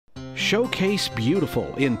Showcase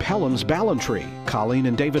beautiful in Pelham's Ballantree. Colleen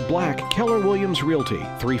and David Black, Keller Williams Realty,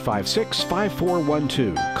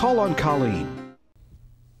 356-5412. Call on Colleen.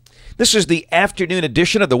 This is the afternoon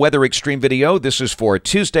edition of the Weather Xtreme video. This is for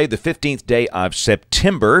Tuesday, the 15th day of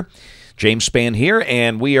September. James Spann here,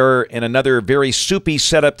 and we are in another very soupy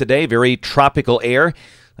setup today, very tropical air.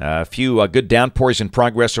 A few good downpours in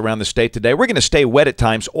progress around the state today. We're going to stay wet at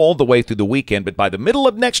times all the way through the weekend, but by the middle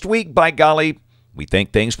of next week, by golly, we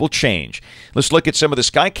think things will change. Let's look at some of the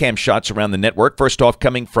Skycam shots around the network. First off,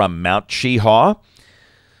 coming from Mount Cheehaw.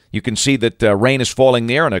 You can see that rain is falling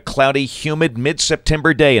there on a cloudy, humid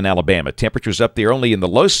mid-September day in Alabama. Temperatures up there only in the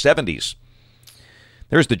low 70s.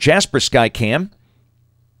 There's the Jasper Skycam.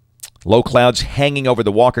 Low clouds hanging over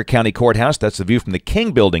the Walker County Courthouse. That's the view from the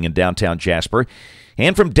King Building in downtown Jasper.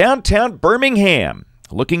 And from downtown Birmingham,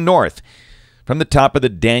 looking north from the top of the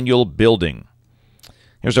Daniel Building.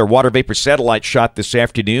 Here's our water vapor satellite shot this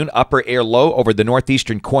afternoon. Upper air low over the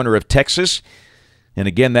northeastern corner of Texas. And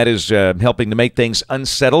again, that is helping to make things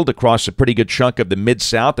unsettled across a pretty good chunk of the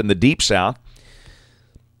Mid-South and the Deep South.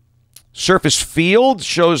 Surface field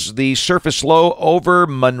shows the surface low over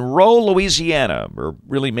Monroe, Louisiana, or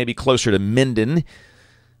really maybe closer to Minden,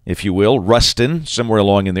 if you will, Ruston, somewhere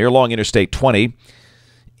along in there, along Interstate 20.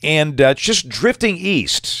 And it's just drifting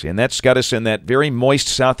east, and that's got us in that very moist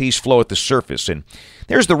southeast flow at the surface. And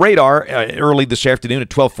there's the radar early this afternoon at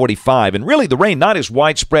 12:45. And really, the rain not as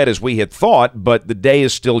widespread as we had thought, but the day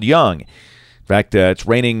is still young. In fact, it's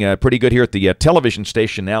raining pretty good here at the television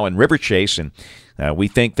station now in River Chase, and we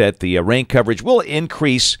think that the rain coverage will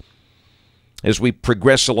increase as we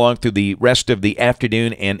progress along through the rest of the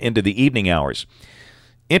afternoon and into the evening hours.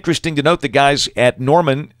 Interesting to note the guys at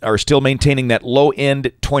Norman are still maintaining that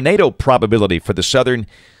low-end tornado probability for the southern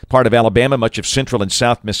part of Alabama, much of central and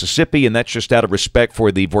south Mississippi, and that's just out of respect for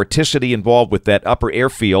the vorticity involved with that upper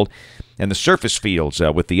airfield and the surface fields,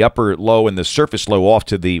 with the upper low and the surface low off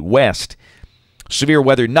to the west. Severe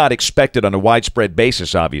weather not expected on a widespread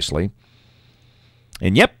basis, obviously.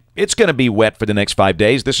 And yep, it's going to be wet for the next 5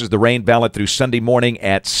 days. This is the rain valid through Sunday morning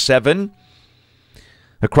at 7.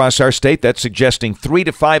 Across our state, that's suggesting 3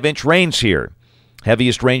 to 5 inch rains here.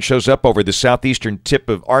 Heaviest rain shows up over the southeastern tip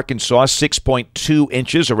of Arkansas, 6.2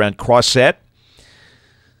 inches around Crossett.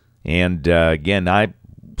 And again, I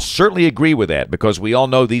certainly agree with that because we all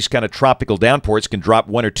know these kind of tropical downpours can drop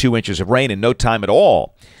 1 or 2 inches of rain in no time at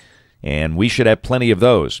all. And we should have plenty of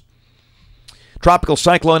those. Tropical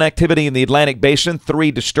cyclone activity in the Atlantic Basin, 3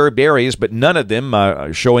 disturbed areas, but none of them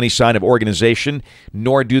show any sign of organization,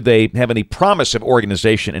 nor do they have any promise of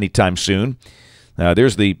organization anytime soon.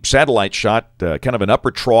 There's the satellite shot, kind of an upper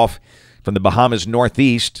trough from the Bahamas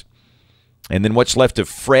northeast. And then what's left of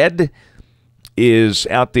Fred is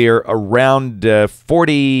out there around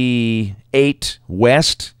 48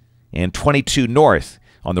 west and 22 north.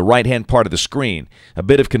 On the right-hand part of the screen. A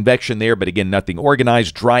bit of convection there, but again, nothing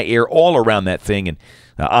organized, dry air all around that thing, and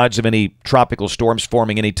odds of any tropical storms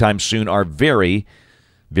forming anytime soon are very,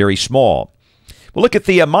 very small. We'll look at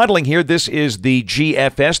the modeling here. This is the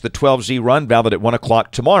GFS, the 12Z run, valid at 1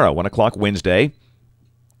 o'clock tomorrow, 1 o'clock Wednesday.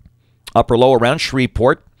 Upper low around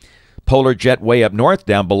Shreveport. Polar jet way up north,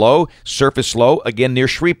 down below. Surface low, again near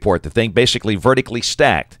Shreveport. The thing basically vertically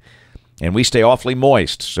stacked. And we stay awfully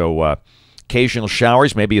moist, so occasional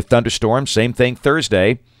showers, maybe a thunderstorm. Same thing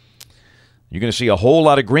Thursday. You're going to see a whole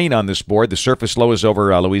lot of green on this board. The surface low is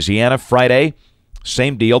over Louisiana. Friday,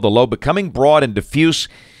 same deal. The low becoming broad and diffuse.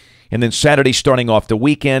 And then Saturday, starting off the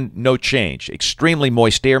weekend, no change. Extremely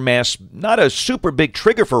moist air mass. Not a super big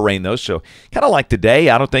trigger for rain, though. So kind of like today.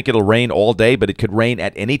 I don't think it'll rain all day, but it could rain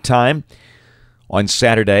at any time on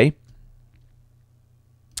Saturday.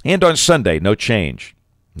 And on Sunday, no change.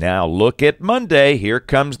 Now look at Monday. Here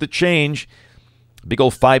comes the change. Big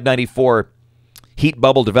old 594 heat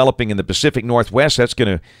bubble developing in the Pacific Northwest. That's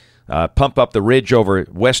going to pump up the ridge over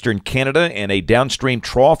western Canada and a downstream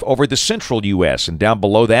trough over the central U.S. And down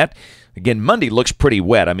below that, again, Monday looks pretty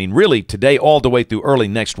wet. I mean, really, today all the way through early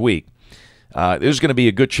next week. There's going to be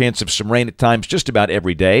a good chance of some rain at times just about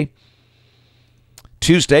every day.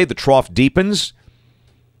 Tuesday, the trough deepens.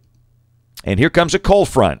 And here comes a cold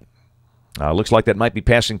front. Looks like that might be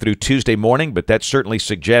passing through Tuesday morning, but that certainly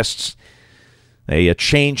suggests a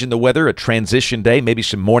change in the weather, a transition day, maybe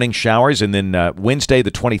some morning showers, and then Wednesday the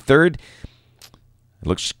 23rd, it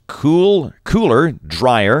looks cooler,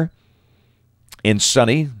 drier, and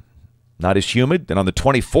sunny, not as humid. Then on the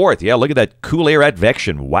 24th, yeah, look at that cool air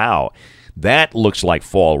advection. Wow, that looks like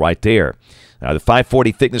fall right there. The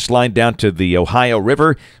 540 thickness line down to the Ohio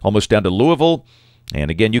River, almost down to Louisville. And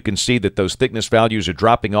again, you can see that those thickness values are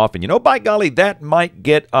dropping off. And, you know, by golly, that might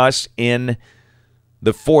get us in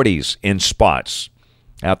the 40s in spots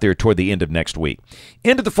out there toward the end of next week.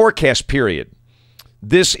 Into the forecast period.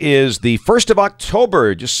 This is the 1st of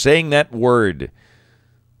October. Just saying that word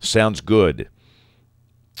sounds good.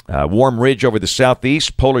 Warm ridge over the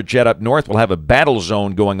southeast, polar jet up north. We'll have a battle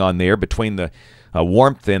zone going on there between the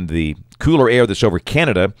warmth and the cooler air that's over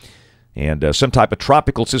Canada. And some type of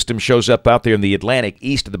tropical system shows up out there in the Atlantic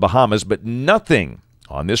east of the Bahamas, but nothing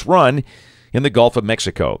on this run in the Gulf of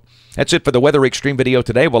Mexico. That's it for the Weather Xtreme video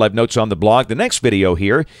today. We'll have notes on the blog. The next video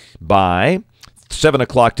here by 7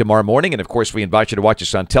 o'clock tomorrow morning. And, of course, we invite you to watch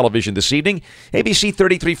us on television this evening, ABC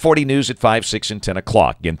 3340 News at 5, 6, and 10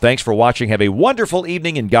 o'clock. Again, thanks for watching. Have a wonderful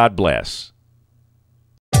evening, and God bless.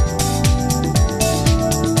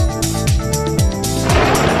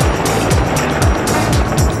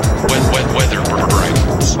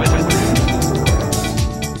 Weather.